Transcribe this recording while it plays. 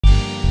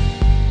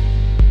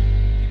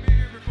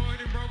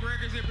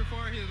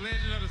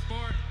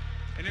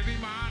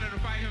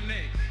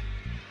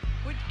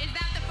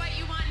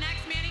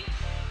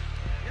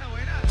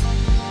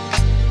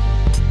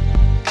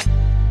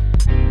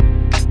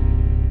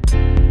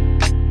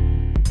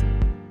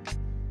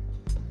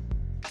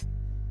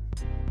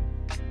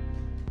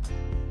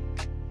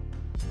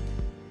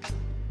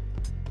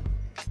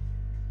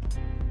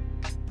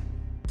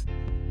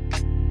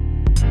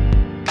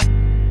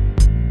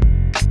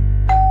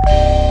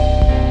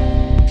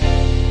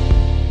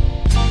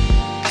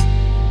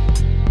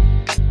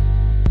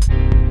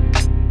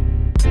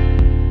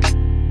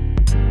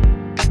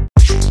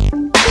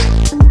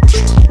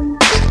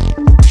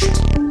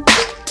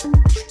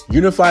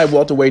Unified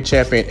welterweight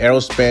champion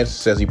Errol Spence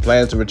says he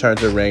plans to return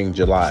to the ring in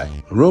July.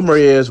 Rumor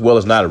is, well,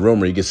 it's not a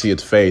rumor, you can see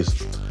its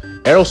face.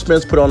 Errol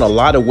Spence put on a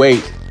lot of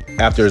weight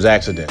after his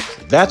accident.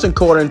 That's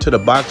according to the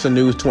Boxing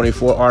News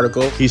 24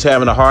 article. He's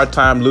having a hard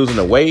time losing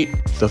the weight.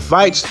 The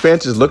fight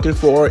Spence is looking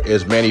for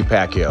is Manny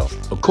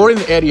Pacquiao. According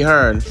to Eddie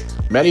Hearn,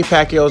 Manny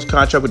Pacquiao's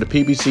contract with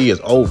the PBC is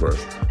over.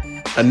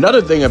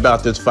 Another thing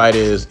about this fight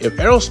is, if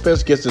Errol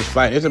Spence gets this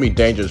fight, it's going to be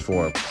dangerous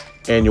for him.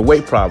 And your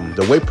weight problem,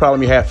 the weight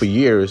problem you had for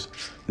years,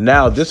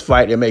 now this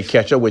fight, it may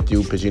catch up with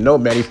you because you know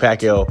Manny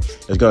Pacquiao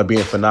is going to be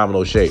in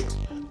phenomenal shape.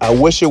 I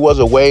wish it was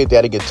a way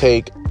that he could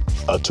take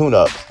a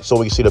tune-up so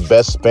we can see the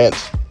best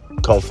Spence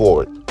come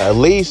forward. At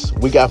least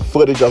we got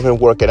footage of him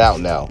working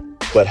out now.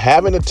 But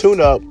having a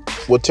tune-up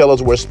will tell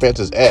us where Spence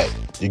is at.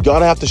 You're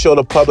going to have to show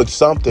the public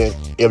something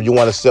if you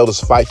want to sell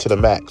this fight to the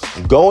max.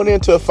 Going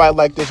into a fight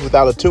like this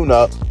without a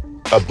tune-up,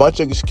 a bunch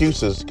of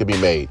excuses could be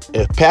made.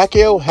 If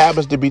Pacquiao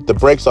happens to beat the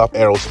brakes off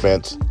Errol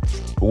Spence,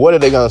 what are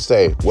they going to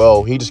say?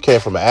 Well, he just came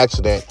from an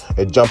accident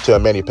and jumped to a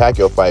Manny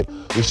Pacquiao fight.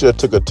 He should have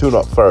took a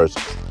tune-up first.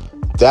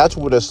 That's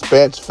what the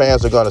Spence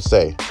fans are going to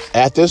say.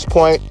 At this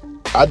point,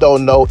 I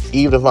don't know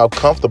even if I'm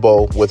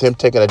comfortable with him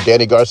taking a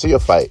Danny Garcia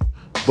fight.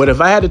 But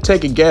if I had to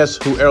take a guess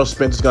who Errol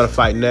Spence is going to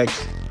fight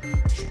next,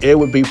 it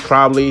would be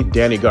probably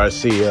Danny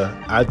Garcia.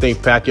 I think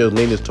Pacquiao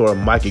leans toward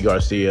Mikey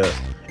Garcia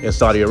in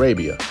Saudi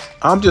Arabia.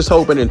 I'm just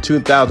hoping in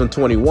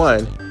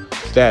 2021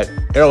 that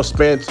Errol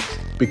Spence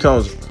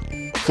becomes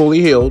fully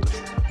healed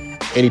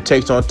and he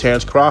takes on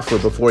Terrence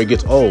Crawford before he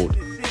gets old.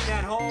 Sitting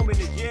at home, in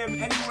the gym,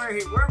 anywhere,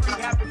 wherever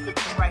he happens to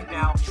be right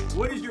now,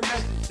 what is your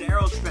message to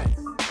Errol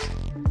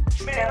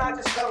Spence? Man, I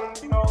just tell him,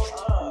 take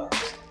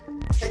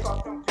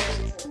off them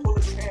pants and pull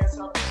his pants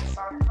up and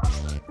sign a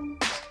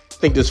contract. I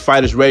think this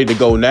fight is ready to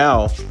go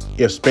now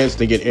if Spence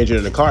didn't get injured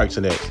in a car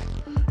accident.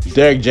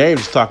 Derek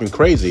James is talking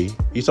crazy.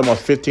 He's talking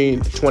about $15,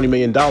 $20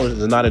 million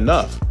is not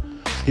enough.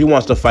 He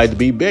wants the fight to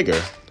be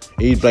bigger.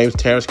 He blames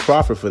Terrence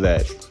Crawford for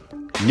that.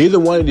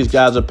 Neither one of these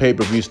guys are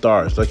pay-per-view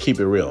stars. Let's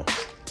keep it real.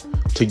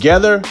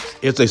 Together,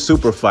 it's a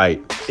super fight.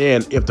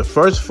 And if the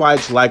first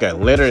fight's like at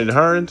Leonard and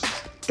Hearns,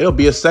 it'll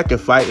be a second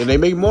fight and they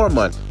make more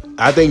money.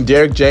 I think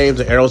Derek James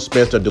and Errol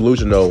Spence are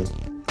delusional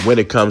when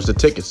it comes to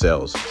ticket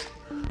sales.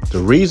 The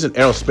reason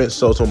Errol Spence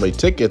sold so many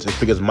tickets is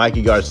because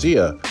Mikey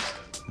Garcia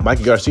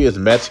is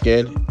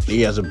Mexican.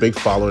 He has a big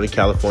following in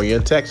California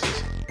and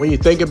Texas. When you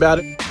think about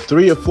it,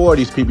 3 or 4 of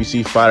these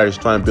PBC fighters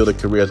trying to build their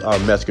careers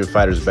off Mexican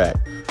fighters back.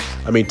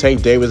 I mean,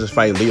 Tank Davis is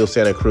fighting Leo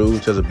Santa Cruz,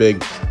 which has a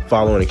big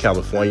following in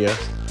California.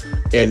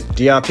 And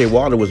Deontay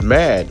Wilder was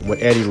mad when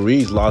Andy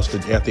Ruiz lost to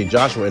Anthony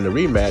Joshua in the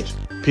rematch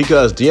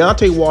because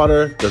Deontay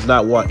Wilder does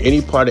not want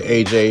any part of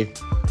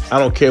AJ. I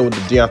don't care what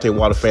the Deontay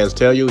Wilder fans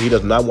tell you. He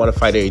does not want to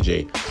fight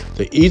AJ.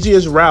 The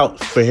easiest route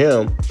for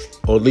him,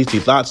 or at least he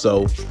thought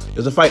so,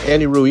 is to fight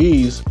Andy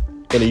Ruiz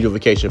in a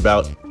unification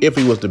bout if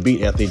he was to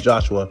beat Anthony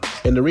Joshua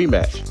in the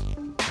rematch.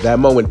 That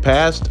moment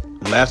passed.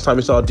 Last time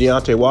we saw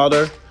Deontay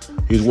Wilder,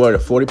 he was wearing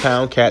a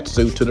 40-pound cat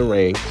suit to the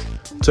ring,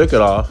 took it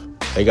off,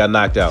 and got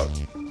knocked out.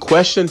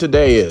 Question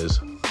today is,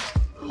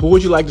 who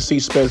would you like to see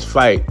Spence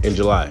fight in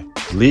July?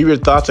 Leave your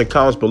thoughts and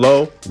comments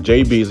below.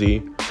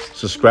 JBZ.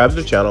 Subscribe to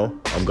the channel.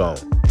 I'm gone.